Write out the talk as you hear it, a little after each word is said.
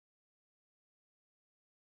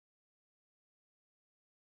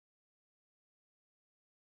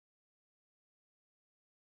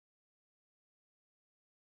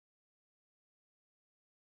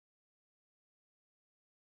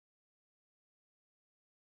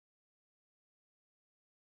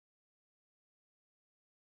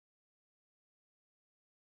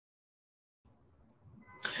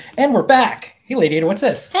And we're back. Hey, Lady Ada, what's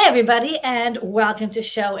this? Hey, everybody, and welcome to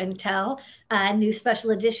Show and Tell, a new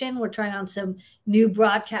special edition. We're trying on some new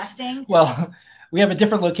broadcasting. Well, we have a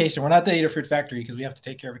different location. We're not the Adafruit factory because we have to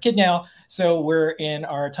take care of a kid now. So we're in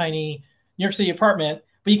our tiny New York City apartment,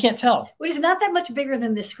 but you can't tell. Which is not that much bigger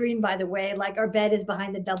than the screen, by the way. Like our bed is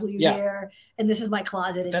behind the W here, and this is my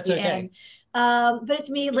closet at That's the okay. end. But it's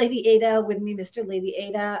me, Lady Ada, with me, Mr. Lady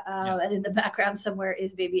Ada, and in the background somewhere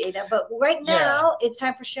is Baby Ada. But right now, it's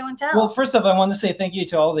time for Show and Tell. Well, first off, I want to say thank you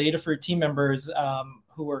to all the Adafruit team members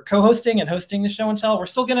who are co-hosting and hosting the Show and Tell. We're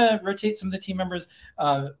still going to rotate some of the team members.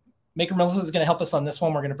 Maker Melissa is going to help us on this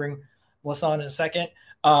one. We're going to bring Melissa on in a second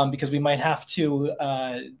because we might have to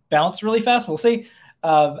bounce really fast. We'll see.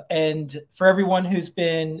 And for everyone who's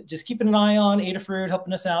been just keeping an eye on Adafruit,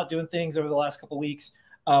 helping us out, doing things over the last couple of weeks,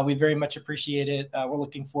 we very much appreciate it. We're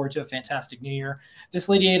looking forward to a fantastic new year. This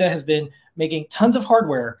Lady Ada has been making tons of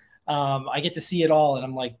hardware. I get to see it all, and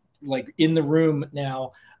I'm like in the room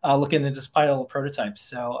now looking at this pile of prototypes.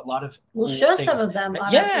 So a lot of we'll show some of them.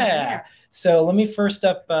 Yeah. So let me first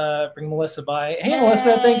up bring Melissa by. Hey,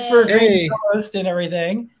 Melissa, thanks for being host and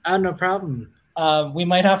everything. No problem. We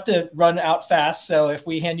might have to run out fast. So if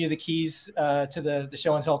we hand you the keys to the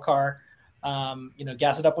Show and Tell car,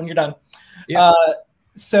 gas it up when you're done. Yeah.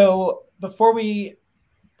 So before we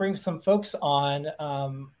bring some folks on,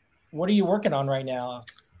 what are you working on right now?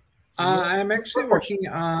 I'm actually working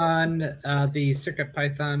on the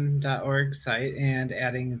CircuitPython.org site and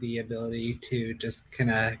adding the ability to just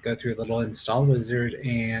kind of go through a little install wizard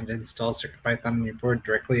and install CircuitPython on your board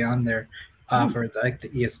directly on there for the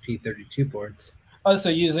ESP32 boards. Oh, so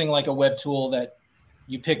using like a web tool that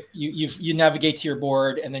you pick, you navigate to your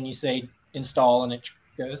board and then you say install and it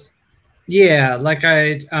goes? Yeah, like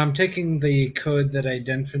I'm taking the code that I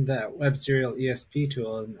done from that Web Serial ESP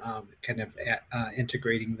tool and kind of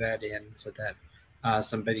integrating that in so that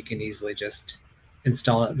somebody can easily just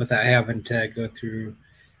install it without having to go through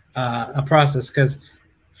a process. Because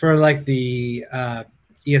for like the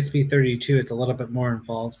ESP32, it's a little bit more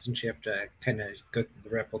involved since you have to kind of go through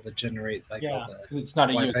the REPL to generate like all the it's not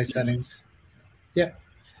a Wi-Fi USB settings. Yeah,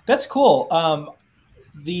 that's cool.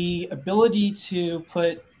 The ability to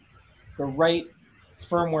put the right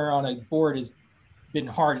firmware on a board has been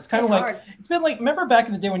hard. It's kind of like it's been like, remember back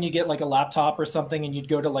in the day when you get like a laptop or something and you'd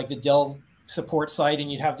go to like the Dell support site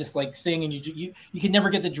and you'd have this like thing and you could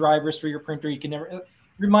never get the drivers for your printer. You can never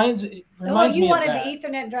reminds me you of wanted that. the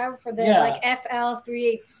Ethernet driver for the like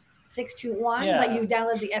FL38621, but you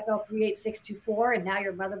download the FL38624 and now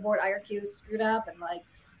your motherboard IRQ is screwed up and like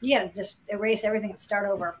you gotta just erase everything and start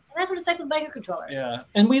over. And that's what it's like with microcontrollers. Yeah.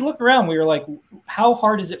 And we look around, we were like, how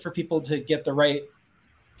hard is it for people to get the right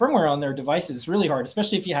firmware on their devices? It's really hard,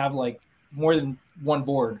 especially if you have like more than one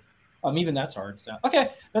board. Even that's hard. So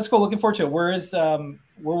okay, that's cool. Looking forward to it. Where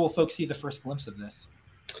will folks see the first glimpse of this?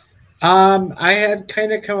 I had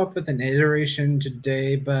kind of come up with an iteration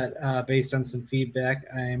today, but based on some feedback,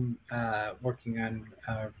 I'm working on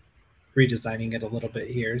redesigning it a little bit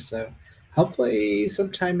here. So hopefully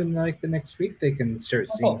sometime in like the next week they can start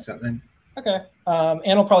seeing something. Okay.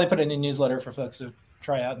 And I'll probably put it in a newsletter for folks to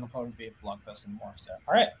try out, and there'll probably be a blog post and more. So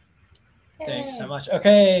all right. Yay. Thanks so much.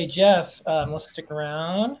 Okay, Jeff, let's stick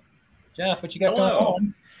around. Jeff, what you got going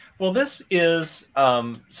on? Well, this is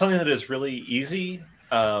something that is really easy,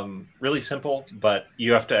 really simple, but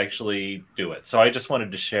you have to actually do it. So I just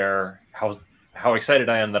wanted to share how excited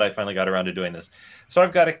I am that I finally got around to doing this. So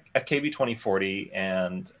I've got a KB2040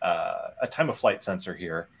 and a time of flight sensor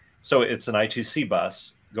here. So it's an I2C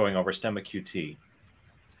bus going over Stemma QT.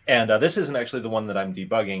 And this isn't actually the one that I'm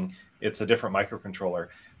debugging. It's a different microcontroller.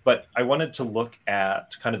 But I wanted to look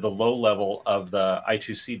at kind of the low level of the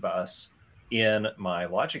I2C bus in my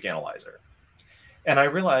logic analyzer. And I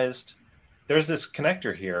realized there's this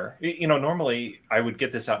connector here. You know, normally I would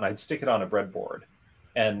get this out and I'd stick it on a breadboard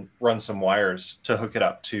and run some wires to hook it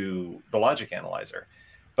up to the logic analyzer.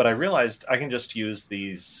 But I realized I can just use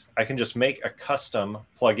these, I can just make a custom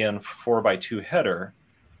plug-in 4x2 header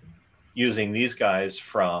using these guys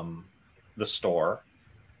from the store.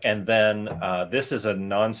 And then this is a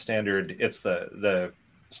non-standard, it's the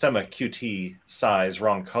Stemma QT size,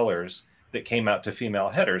 wrong colors, that came out to female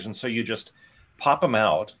headers. And so you just pop them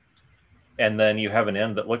out, and then you have an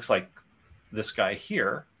end that looks like this guy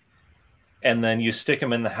here. And then you stick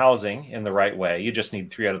them in the housing in the right way. You just need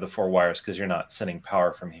 3 out of the 4 wires because you're not sending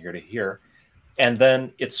power from here to here. And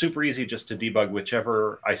then it's super easy just to debug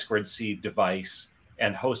whichever I2C device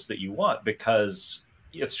and host that you want, because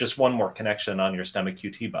it's just one more connection on your Stemma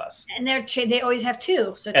QT bus. And they always have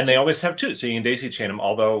 2. So they always have 2, so you can daisy chain them.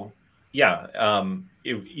 Although, yeah,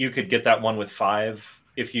 you could get that one with 5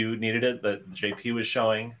 if you needed it that JP was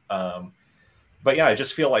showing. But yeah, I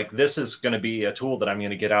just feel like this is going to be a tool that I'm going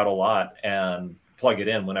to get out a lot and plug it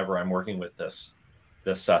in whenever I'm working with this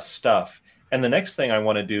stuff. And the next thing I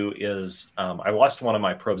want to do is I lost one of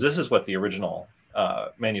my probes. This is what the original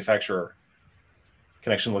manufacturer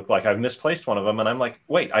connection looked like. I've misplaced one of them, and I'm like,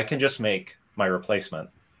 wait, I can just make my replacement.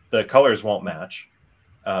 The colors won't match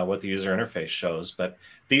what the user interface shows, but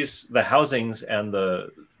the housings and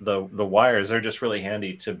the wires are just really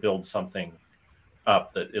handy to build something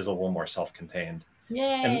up that is a little more self-contained.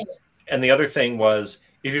 Yay. And the other thing was,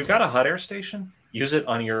 if you've got a hot air station, use it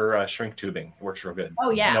on your shrink tubing. It works real good.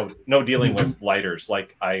 Oh yeah. No dealing with lighters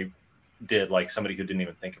like I did, like somebody who didn't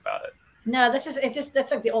even think about it. No, that's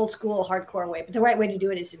like the old school hardcore way. But the right way to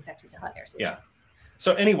do it is in fact use a hot air station. Yeah.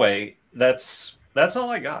 So anyway, that's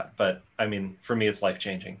all I got. But I mean, for me, it's life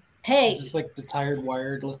changing. Hey, It's just like the tired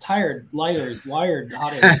lighters, wired,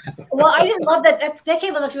 hot air. well, I just love that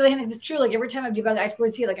cable. That's really handy. It's true. Like every time I debug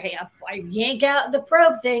I2C, like I yank out the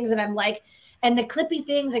probe things, and I'm like, and the clippy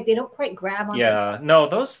things, like they don't quite grab on. Yeah, no,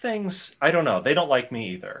 those things, I don't know. They don't like me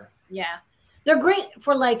either. Yeah, they're great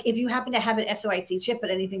for like if you happen to have an SOIC chip,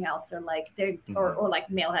 but anything else, they're or like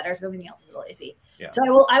mail headers. But everything else is a little iffy. Yeah.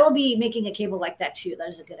 So I will be making a cable like that too. That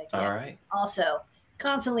is a good idea. All right. Also,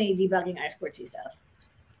 constantly debugging I2C stuff.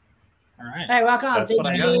 All right. All right, rock on. That's what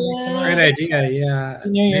I got. Great idea. Yeah.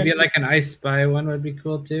 Yeah, Maybe like an iSpy one would be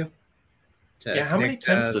cool too. Yeah, how many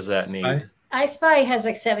pins does that need? iSpy has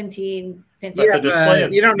like 17 pins. But the display,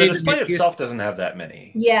 the to display make itself doesn't have that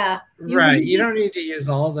many. Yeah. Right. You don't need to use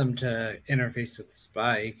all of them to interface with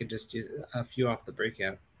Spy. You could just use a few off the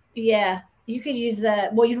breakout. Yeah. You could use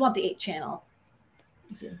well, you'd want the 8-channel.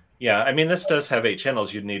 Yeah, I mean, this does have 8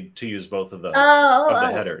 channels. You'd need to use both of the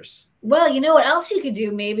headers. Well, you know what else you could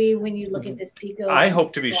do maybe when you look at this Pico? I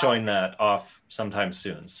hope to be showing that off sometime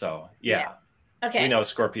soon. So, yeah. Okay. We know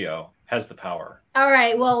Scorpio has the power. All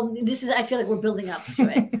right. Well, I feel like we're building up to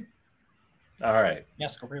it. All right.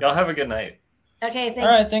 Yes, Scorpio. Y'all have a good night. Okay. Thanks. All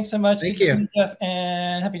right. Thanks so much. Thank Good to you. see Jeff,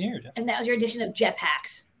 and Happy New Year, Jeff. And that was your edition of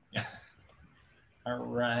Jetpacks. All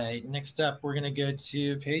right. Next up, we're going to go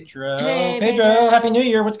to Pedro. Hey, Pedro, Pedro. Happy New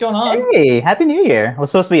Year. What's going on? Hey, Happy New Year. I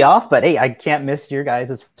was supposed to be off, but hey, I can't miss your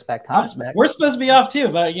guys' first back comments. We're supposed to be off too,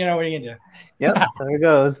 but you know, what are you going to do? Yep, so there it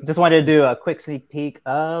goes. Just wanted to do a quick sneak peek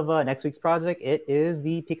of next week's project. It is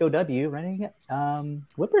the Pico W running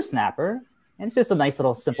Whippersnapper. And it's just a nice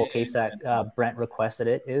little simple case that Brent requested.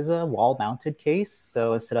 It is a wall-mounted case.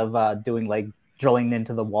 So instead of doing like drilling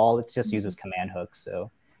into the wall, it just uses command hooks.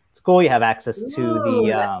 So it's cool. You have access to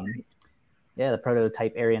the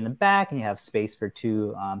prototype area in the back, and you have space for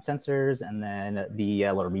 2 sensors, and then the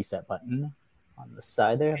little reset button on the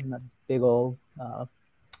side there, and the big old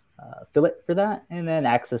fillet for that, and then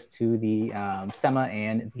access to the stemma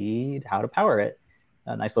and the how to power it.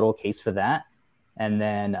 A nice little case for that. And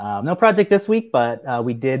then no project this week, but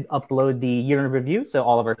we did upload the year in review, so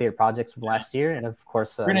all of our favorite projects from last year, and of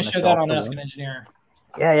course We're going to show that on Ask an Engineer.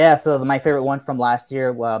 Yeah. So my favorite one from last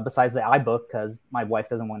year, besides the iBook, because my wife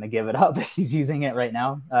doesn't want to give it up, she's using it right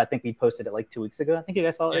now. I think we posted it like 2 weeks ago. I think you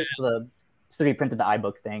guys saw it. It's the 3D printed the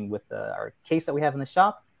iBook thing with our case that we have in the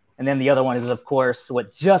shop. And then the other one is, of course,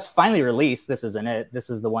 what just finally released. This isn't it. This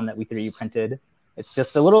is the one that we 3D printed. It's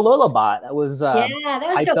just the little Lola bot that was that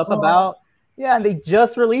was hyped so up cool. about. Yeah, and they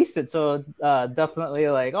just released it, so definitely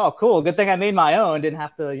like, oh, cool. Good thing I made my own. Didn't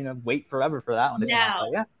have to, wait forever for that one to come out.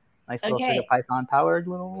 But yeah, nice little CircuitPython powered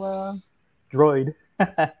little droid.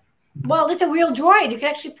 Well, it's a real droid. You can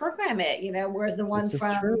actually program it, whereas the one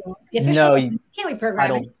from the official can't we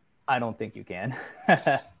program it? I don't think you can.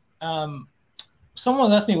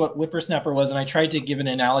 Someone asked me what Whippersnapper was, and I tried to give an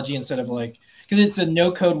analogy instead of like, because it's a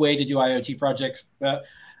no-code way to do IoT projects,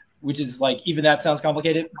 which is like, even that sounds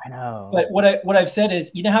complicated. I know. But what I've said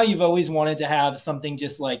is, you know how you've always wanted to have something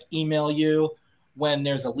just like email you when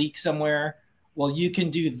there's a leak somewhere? Well, you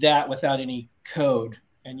can do that without any code,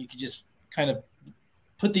 and you can just kind of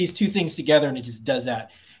put these two things together, and it just does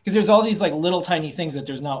that. Because there's all these like little tiny things that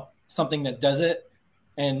there's not something that does it,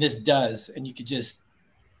 and this does, and you could just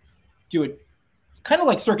do it kind of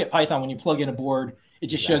like CircuitPython. When you plug in a board, it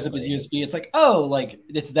just shows up as USB. It's like, oh, like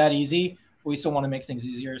it's that easy. We still want to make things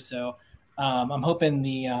easier. So I'm hoping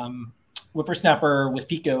the Whippersnapper with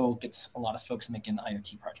Pico gets a lot of folks making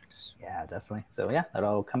IoT projects. Yeah, definitely. So yeah,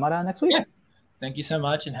 that'll come out next week. Yeah. Thank you so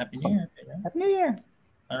much, and Happy New Year. Happy New Year.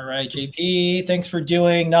 All right, JP, thanks for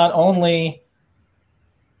doing not only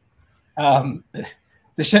some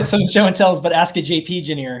show and tells, but Ask a JP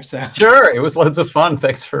Engineer. So sure, it was loads of fun.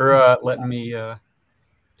 Thanks for letting me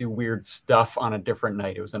do weird stuff on a different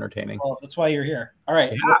night. It was entertaining. Well, that's why you're here. All right,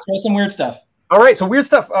 let's try some weird stuff. All right, so weird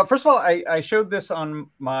stuff. First of all, I showed this on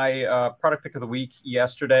my product pick of the week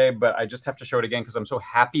yesterday, but I just have to show it again because I'm so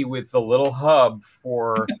happy with the little hub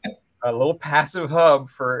for a little passive hub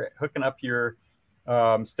for hooking up your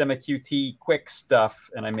Stemma QT quick stuff.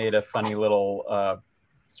 And I made a funny little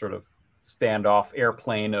sort of standoff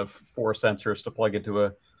airplane of 4 sensors to plug into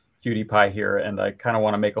a QT Py here. And I kind of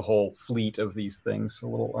want to make a whole fleet of these things, a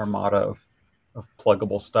little armada of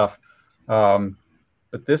pluggable stuff.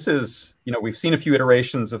 But this is, we've seen a few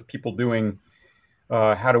iterations of people doing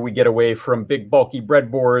how do we get away from big bulky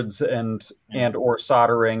breadboards and or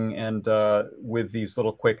soldering, and with these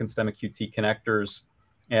little quick and Stemma QT connectors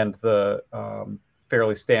and the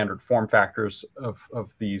fairly standard form factors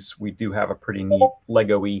of these, we do have a pretty neat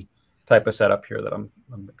Lego-y type of setup here that I'm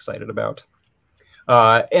excited about.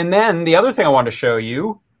 And then the other thing I wanted to show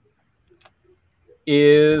you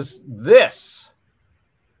is this.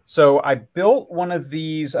 So I built one of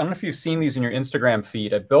these. I don't know if you've seen these in your Instagram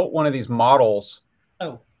feed. I built one of these models.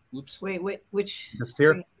 Oh, oops. Wait, which? This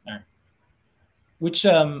here. Which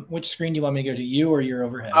screen do you want me to go to? You or your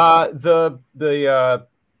overhead? The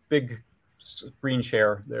big screen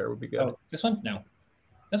share there would be good. Oh, this one? No,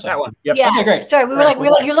 this one. That one. Yep. Yeah. Okay, great. Sorry, we were like,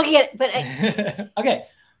 you're looking at it, but okay.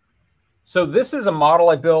 So this is a model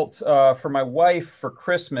I built for my wife for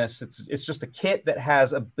Christmas. It's just a kit that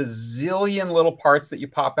has a bazillion little parts that you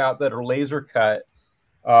pop out that are laser cut.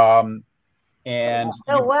 And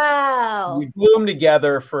wow, we glue them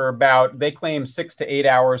together for about, they claim 6 to 8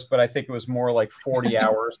 hours, but I think it was more like 40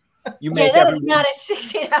 hours. You make that was not a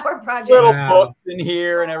 16-hour project. Little books in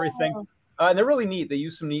here and everything. And they're really neat. They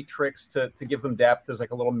use some neat tricks to give them depth. There's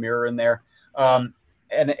like a little mirror in there.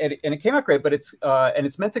 And it came out great, but it's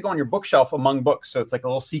meant to go on your bookshelf among books, so it's like a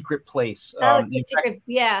little secret place. It's a secret,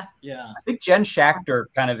 yeah. Yeah. I think Jen Schachter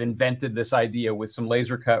kind of invented this idea with some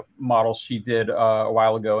laser cut models she did a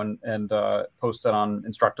while ago and posted on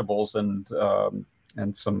Instructables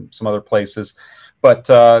and some other places.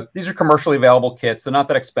 But these are commercially available kits. They're not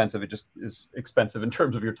that expensive. It just is expensive in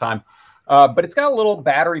terms of your time. But it's got a little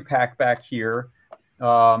battery pack back here,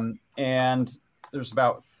 and there's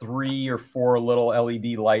about 3 or 4 little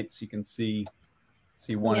LED lights. You can see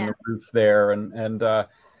one in the roof there. And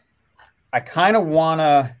I kind of want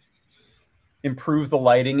to improve the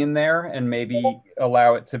lighting in there and maybe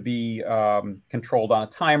allow it to be controlled on a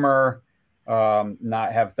timer,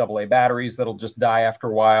 not have AA batteries that'll just die after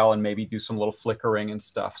a while, and maybe do some little flickering and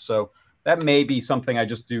stuff. So that may be something I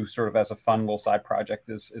just do sort of as a fun little side project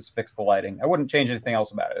is fix the lighting. I wouldn't change anything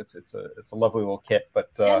else about it. It's a lovely little kit,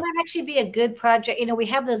 but that might actually be a good project. We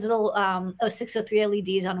have those little 0603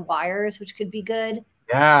 LEDs on wires, which could be good.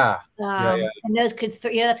 Yeah. And those could,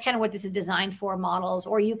 that's kind of what this is designed for, models.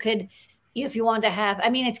 Or you could, if you wanted to have,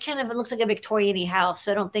 it's kind of, it looks like a Victorian-y house.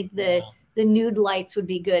 So I don't think the nude lights would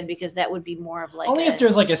be good, because that would be more of like only if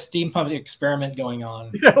there's like a steampunk experiment going on.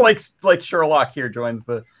 Yeah, like Sherlock here joins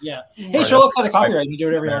the. Yeah. Hey, Sherlock's got a copyright. You do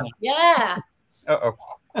whatever you want. Yeah.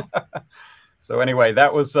 So anyway,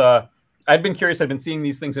 that was. I'd been curious. I'd been seeing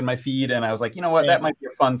these things in my feed, and I was like, you know what, that might be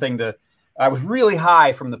a fun thing to. I was really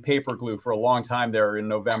high from the paper glue for a long time there in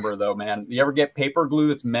November, though, man. You ever get paper glue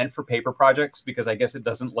that's meant for paper projects? Because I guess it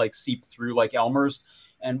doesn't like seep through like Elmer's.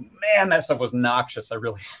 And man, that stuff was noxious. I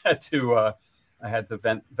really had to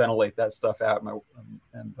ventilate that stuff out. Well,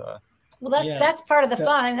 that's part of the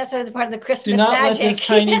fun. That's part of the Christmas magic. Do not magic. let this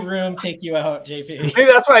tiny room take you out, JP. Maybe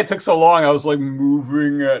that's why it took so long. I was like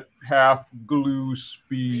moving at half glue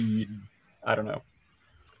speed. I don't know.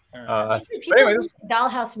 But anyway,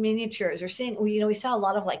 dollhouse miniatures. We're seeing, we saw a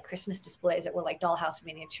lot of like Christmas displays that were like dollhouse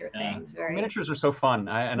miniature things. Miniatures are so fun.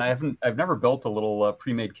 I've never built a little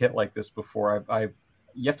pre-made kit like this before.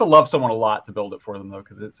 You have to love someone a lot to build it for them, though,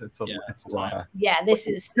 because it's a lot. This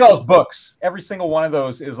is those books. Every single one of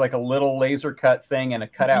those is like a little laser cut thing and a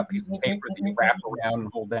cutout piece of paper that you wrap around and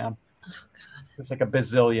hold down. Oh God, it's like a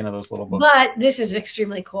bazillion of those little books. But this is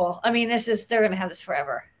extremely cool. They're gonna have this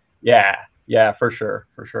forever. Yeah, for sure.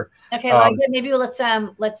 Okay, well, maybe let's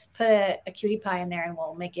put a QT Py in there, and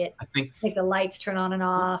we'll make the lights turn on and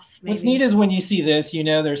off. Maybe. What's neat is when you see this,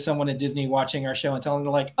 there's someone at Disney watching our show and telling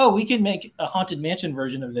them like, "Oh, we can make a Haunted Mansion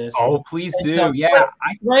version of this." Oh, please do,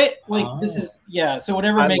 right? Like this is So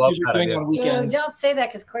whatever makers are doing on weekends. Don't say that,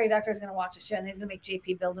 because Cory Doctor is going to watch the show and he's going to make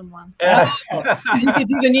JP build him one. Yeah. You could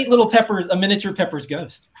do the neat little Peppers, a miniature Peppers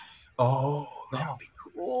ghost. Oh, that would be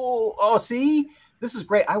cool. Oh, see. This is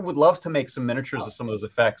great. I would love to make some miniatures of some of those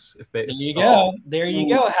effects. There you go.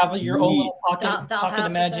 Have your own little pocket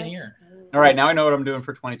Imagineer. All right, now I know what I'm doing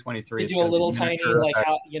for 2023. Do a little tiny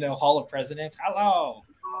Hall of Presidents. Hello.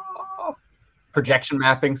 Projection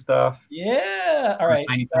mapping stuff. Yeah. All right.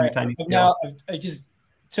 Tiny. Now I just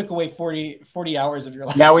took away 40 hours of your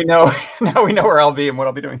life. Now we know. Now we know where I'll be and what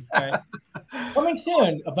I'll be doing. Right. Coming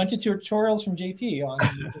soon, a bunch of tutorials from JP on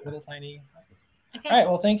little tiny houses. Okay. All right.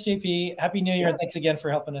 Well, thanks, JP. Happy New Year, and thanks again for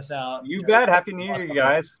helping us out. You bet. Happy New Year, you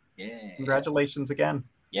guys. Yay. Congratulations again.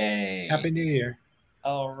 Yay. Happy New Year.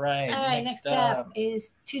 All right. All right, next up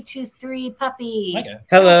is 223 Puppy. Micah.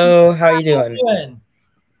 Hello, how you How doing? you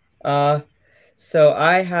doing? So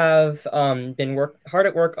I have been hard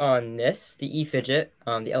at work on this, the e-fidget.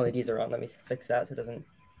 The LEDs are on. Let me fix that so it doesn't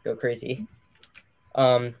go crazy.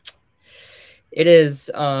 It is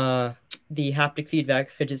the haptic feedback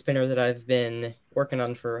fidget spinner that I've been working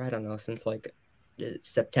on for, I don't know, since like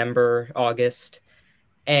September, August.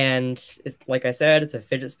 And it's, like I said, it's a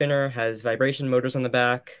fidget spinner, has vibration motors on the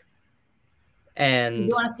back. And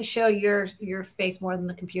You want us to show your face more than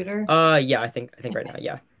the computer? yeah, I think right now,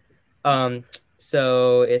 yeah.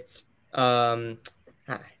 So it's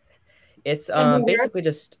basically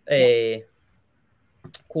just a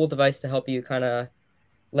cool device to help you kind of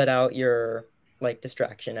let out your like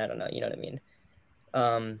distraction. I don't know, you know what I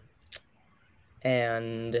mean?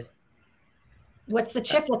 And What's the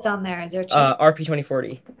chip that's on there? Is there a chip?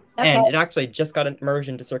 RP2040. Okay. And it actually just got immersed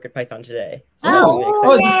into CircuitPython today. So Oh, that's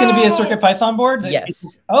really exciting. Oh, is this going to be a Circuit Python board?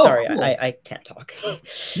 Yes. Oh, sorry, cool. I can't talk.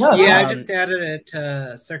 No, Yeah, I Um, just added it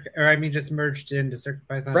to just merged into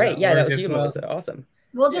CircuitPython. Right, yeah, that was you, as well. Melissa. Awesome.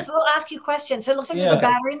 We'll ask you questions. So it looks like there's Yeah. a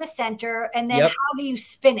battery in the center, and then Yep. how do you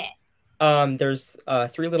spin it? There's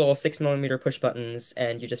 3 little 6mm push buttons,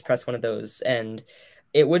 and you just press one of those. And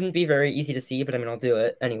it wouldn't be very easy to see, but I mean, I'll do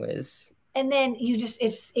it anyways. And then you just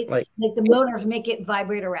it's Like- like the motors make it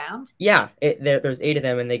vibrate around. Yeah, there's 8 of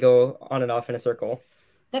them, and they go on and off in a circle.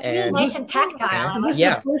 That's really And- nice and tactile. Is this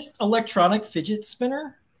Yeah. the first electronic fidget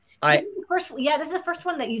spinner? This is the first. Yeah, this is the first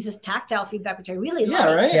one that uses tactile feedback, which I really Yeah,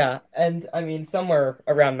 like. right? Yeah, and I mean, somewhere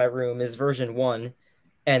around my room is version 1,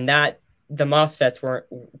 and that the MOSFETs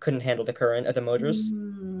couldn't handle the current of the motors.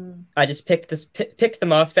 Mm. I just picked the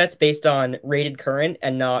MOSFETs based on rated current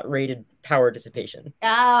and not rated power dissipation.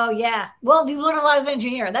 Oh yeah. Well, you learn a lot as an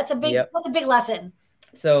engineer. That's a big. Yep. That's a big lesson.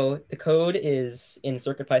 So the code is in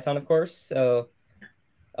CircuitPython, of course. So,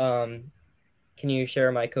 can you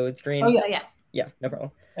share my code screen? Oh, yeah. Oh yeah. Yeah, no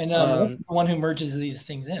problem. And this is the one who merges these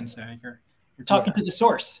things in. So you're talking to the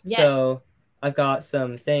source. Yes. So I've got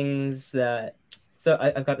some things that. So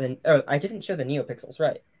I've got I didn't show the NeoPixels,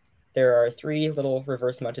 right? There are 3 little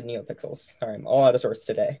reverse mounted NeoPixels. Sorry, I'm all out of source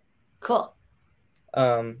today. Cool.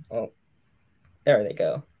 Oh, there they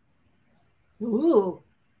go. Ooh.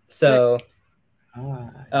 So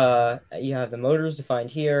Ah, you have the motors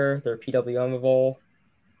defined here. They're PWMable,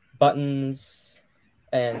 buttons,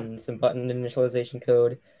 and some button initialization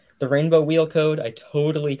code. The rainbow wheel code I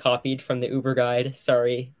totally copied from the Uber guide.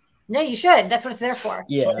 Sorry. No, you should. That's what it's there for.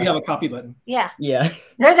 You Yeah. have a copy button. Yeah. Yeah.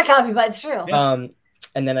 There's a copy, but it's true. Yeah.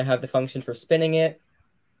 And then I have the function for spinning it.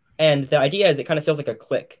 And the idea is it kind of feels like a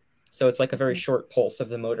click. So it's like a very short pulse of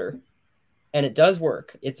the motor. And it does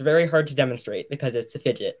work. It's very hard to demonstrate because it's a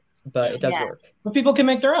fidget, but it does Yeah. work. But people can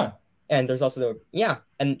make their own. And there's also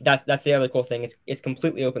and that's the other cool thing. It's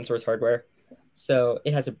completely open source hardware. So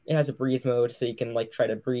it has a breathe mode, so you can like try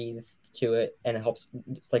to breathe to it, and it helps.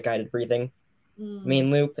 It's like guided breathing, main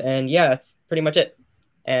loop, and yeah, that's pretty much it.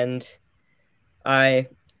 And I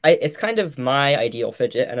it's kind of my ideal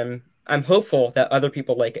fidget, and I'm hopeful that other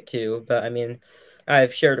people like it too. But I mean,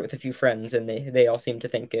 I've shared it with a few friends, and they all seem to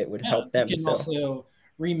think it would help them. You can So also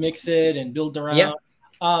remix it and build around. Yeah.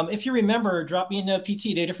 If you remember, drop me a note,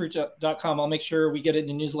 pt@datafruit.com. I'll make sure we get it in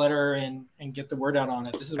the newsletter and get the word out on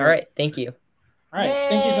it. This is all right. Thank you. All right.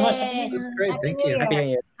 Thank you so much. Yay. That's great. Happy Thank New you. Year. Happy New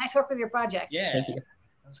Year. Nice work with your project. Yeah. Thank you.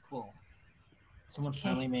 That's cool. Someone Okay.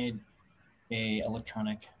 finally made a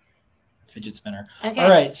electronic fidget spinner. Okay. All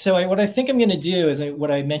right. So what I think I'm going to do is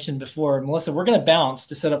what I mentioned before, Melissa. We're going to bounce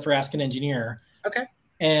to set up for Ask an Engineer. Okay.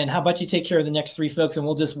 And how about you take care of the next 3 folks, and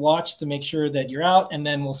we'll just watch to make sure that you're out, and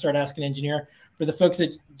then we'll start Ask an Engineer. For the folks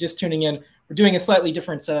that just tuning in, we're doing a slightly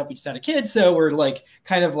different setup. We just had a kid, so we're like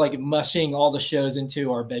kind of like mushing all the shows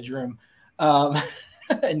into our bedroom, and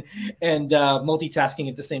multitasking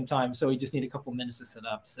at the same time. So we just need a couple minutes to set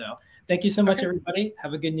up. So thank you so much, everybody.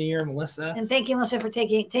 Have a good New Year, Melissa. And thank you, Melissa, for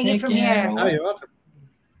taking it Take from care. here. Oh, you're welcome.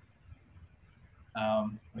 Let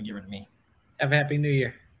me get rid of me. Have a happy New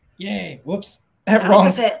Year. Yay! Whoops.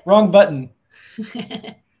 Opposite. Wrong button.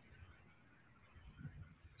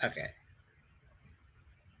 Okay.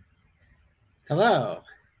 Hello.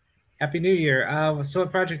 Happy New Year. So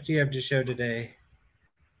what project do you have to show today?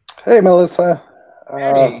 Hey, Melissa.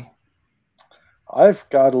 Howdy. I've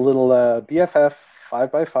got a little BFF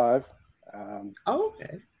 5x5. Oh,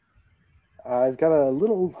 okay. I've got a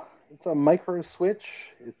little it's a micro switch.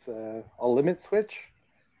 It's a limit switch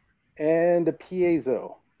and a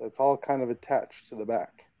piezo. That's all kind of attached to the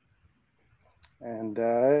back. And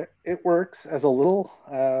it works as a little,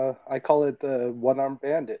 I call it the one-arm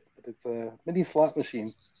bandit, but it's a mini slot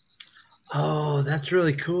machine. Oh, that's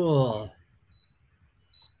really cool.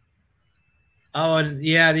 Oh, and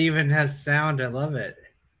yeah, it even has sound. I love it.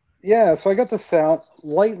 Yeah, so I got the sound.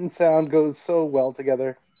 Light and sound goes so well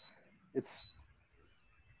together. It's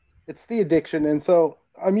the addiction. And so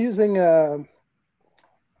I'm using the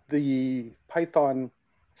Python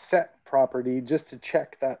set property just to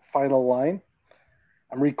check that final line.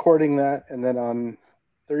 I'm recording that, and then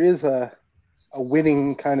there is a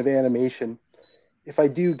winning kind of animation. If I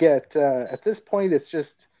do get, at this point, it's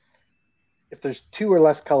just if there's 2 or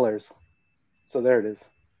less colors. So there it is.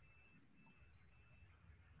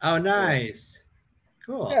 Oh, nice.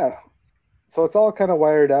 Cool. Yeah. So it's all kind of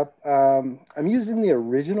wired up. I'm using the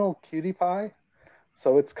original Qt Py.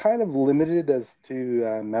 So it's kind of limited as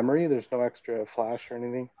to memory. There's no extra flash or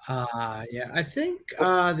anything. Yeah, I think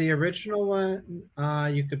the original one,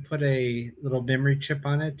 you could put a little memory chip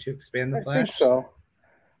on it to expand the flash. I think so.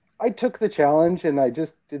 I took the challenge and I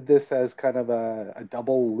just did this as kind of a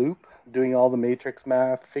double loop, doing all the matrix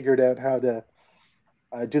math, figured out how to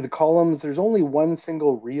do the columns. There's only one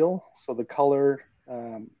single reel, so the color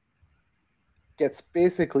gets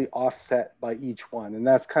basically offset by each one, and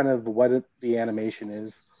that's kind of what the animation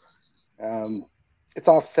is. It's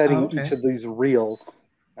offsetting each of these reels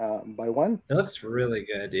by one. It looks really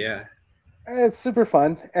good, yeah. It's super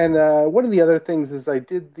fun. And one of the other things is I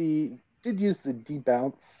did use the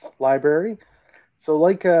debounce library. So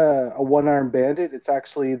like a one-arm bandit, it's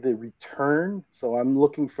actually the return. So I'm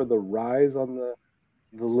looking for the rise on the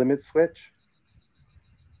limit switch.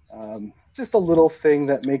 Just a little thing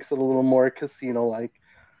that makes it a little more casino-like.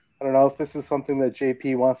 I don't know if this is something that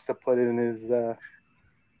JP wants to put in his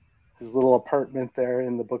little apartment there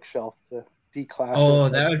in the bookshelf to declass. Oh,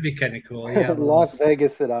 that would be kind of cool. Yeah, Las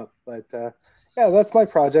Vegas it up. But yeah, that's my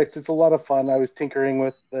project. It's a lot of fun. I was tinkering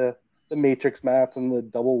with the matrix math and the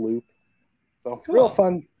double loop. So cool. Real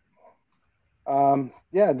fun.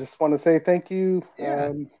 Yeah, just want to say thank you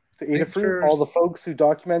to Adafruit, all the folks who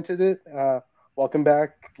documented it. Welcome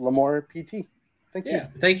back, Lamore PT. Thank you.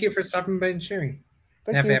 Thank you for stopping by and sharing.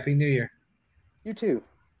 Happy New Year. You too.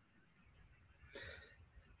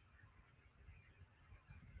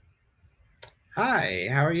 Hi,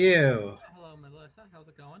 how are you? Hello, Melissa. How's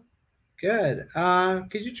it going? Good.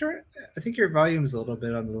 Could you turn? I think your volume's a little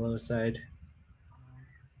bit on the low side.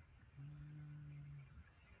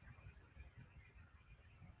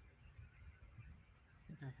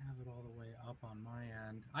 I have it all the way up on my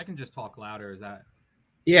end. I can just talk louder. Is that?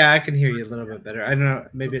 Yeah, I can hear you a little bit better. I don't know.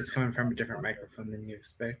 Maybe it's coming from a different microphone than you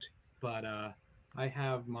expect. But I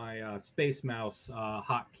have my Space Mouse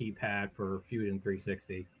hotkey pad for Fusion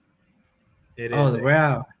 360. It is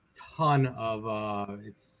wow. Ton of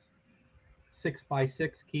it's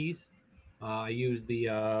 6x6 keys. I use the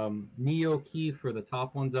Neo key for the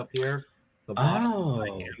top ones up here. The bottom I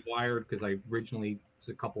hand wired because I originally was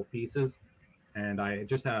a couple pieces. And I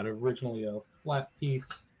just had originally a flat piece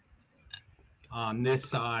on this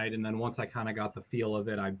side, and then once I kind of got the feel of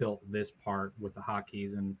it, I built this part with the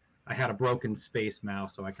hotkeys, and I had a broken Space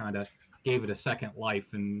Mouse, so I kind of gave it a second life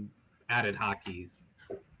and added hotkeys.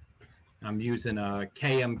 I'm using a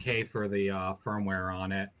KMK for the firmware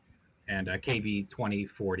on it, and a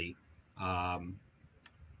KB2040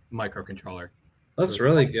 microcontroller. Looks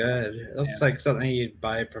really good. It looks like something you'd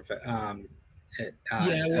buy at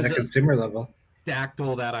a consumer level.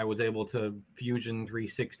 Dactyl that I was able to Fusion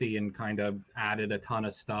 360 and kind of added a ton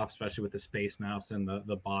of stuff, especially with the Space Mouse and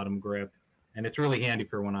the bottom grip. And it's really handy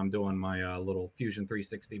for when I'm doing my little Fusion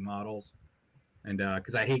 360 models. And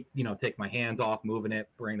because I hate, take my hands off, moving it,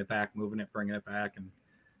 bringing it back, moving it, bringing it back. And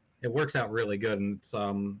it works out really good. And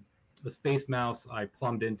the Space Mouse, I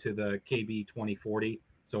plumbed into the KB2040.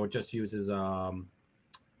 So it just uses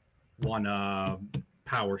one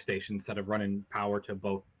power station instead of running power to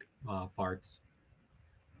both parts.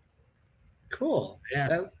 Cool.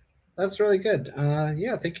 Yeah, that's really good.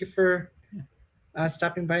 Yeah, thank you for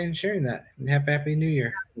stopping by and sharing that. And happy New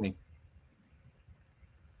Year.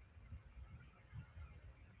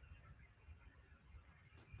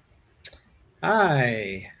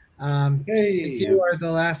 Hi. Hey, you are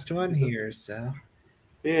the last one here, so.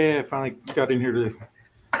 Yeah, I finally got in here to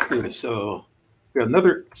do this. So we got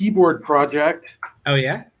another keyboard project. Oh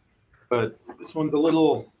yeah? But this one's a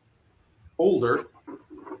little older.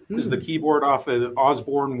 This is the keyboard off of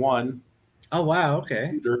Osborne 1. Oh, wow.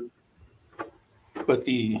 Okay. But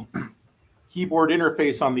the keyboard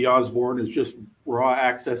interface on the Osborne is just raw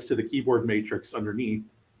access to the keyboard matrix underneath.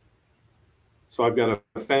 So I've got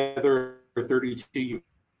a Feather 32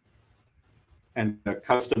 and a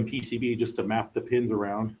custom PCB just to map the pins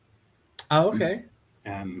around. Oh, okay.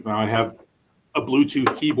 And now I have a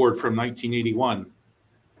Bluetooth keyboard from 1981.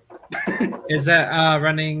 Is that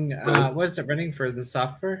running? What is it running for the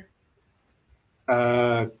software?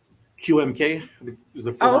 QMK is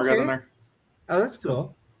the firmware I got in there. Oh, that's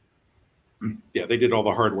cool. Yeah, they did all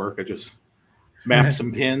the hard work. I just mapped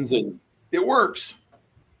some pins and it works.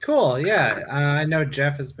 Cool. Yeah, I know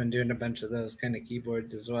Jeff has been doing a bunch of those kind of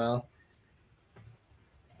keyboards as well.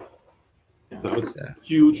 So it's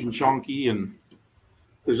huge and chunky, and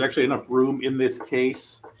there's actually enough room in this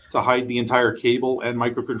case to hide the entire cable and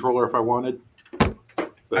microcontroller if I wanted.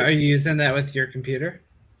 Are you using that with your computer?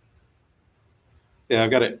 Yeah,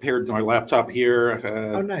 I've got it paired to my laptop here.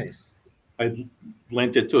 Oh, nice. I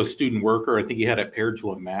lent it to a student worker. I think he had it paired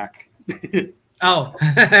to a Mac. Oh,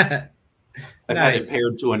 I've had it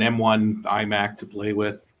paired to an M1 iMac to play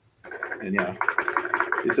with. And yeah,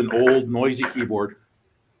 it's an old, noisy keyboard.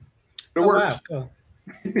 It works. Wow,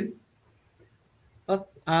 cool. Well,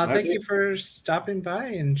 thank you for stopping by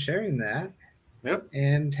and sharing that. Yep.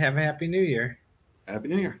 And have a Happy New Year. Happy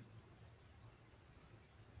New Year.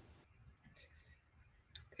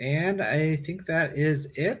 And I think that is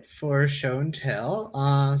it for Show and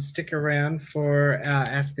Tell. Stick around for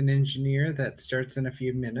Ask an Engineer that starts in a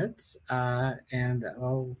few minutes. And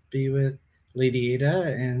I'll be with Lady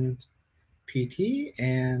Ada and PT.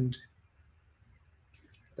 And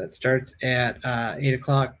that starts at 8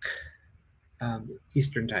 o'clock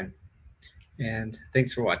Eastern Time. And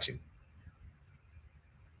thanks for watching.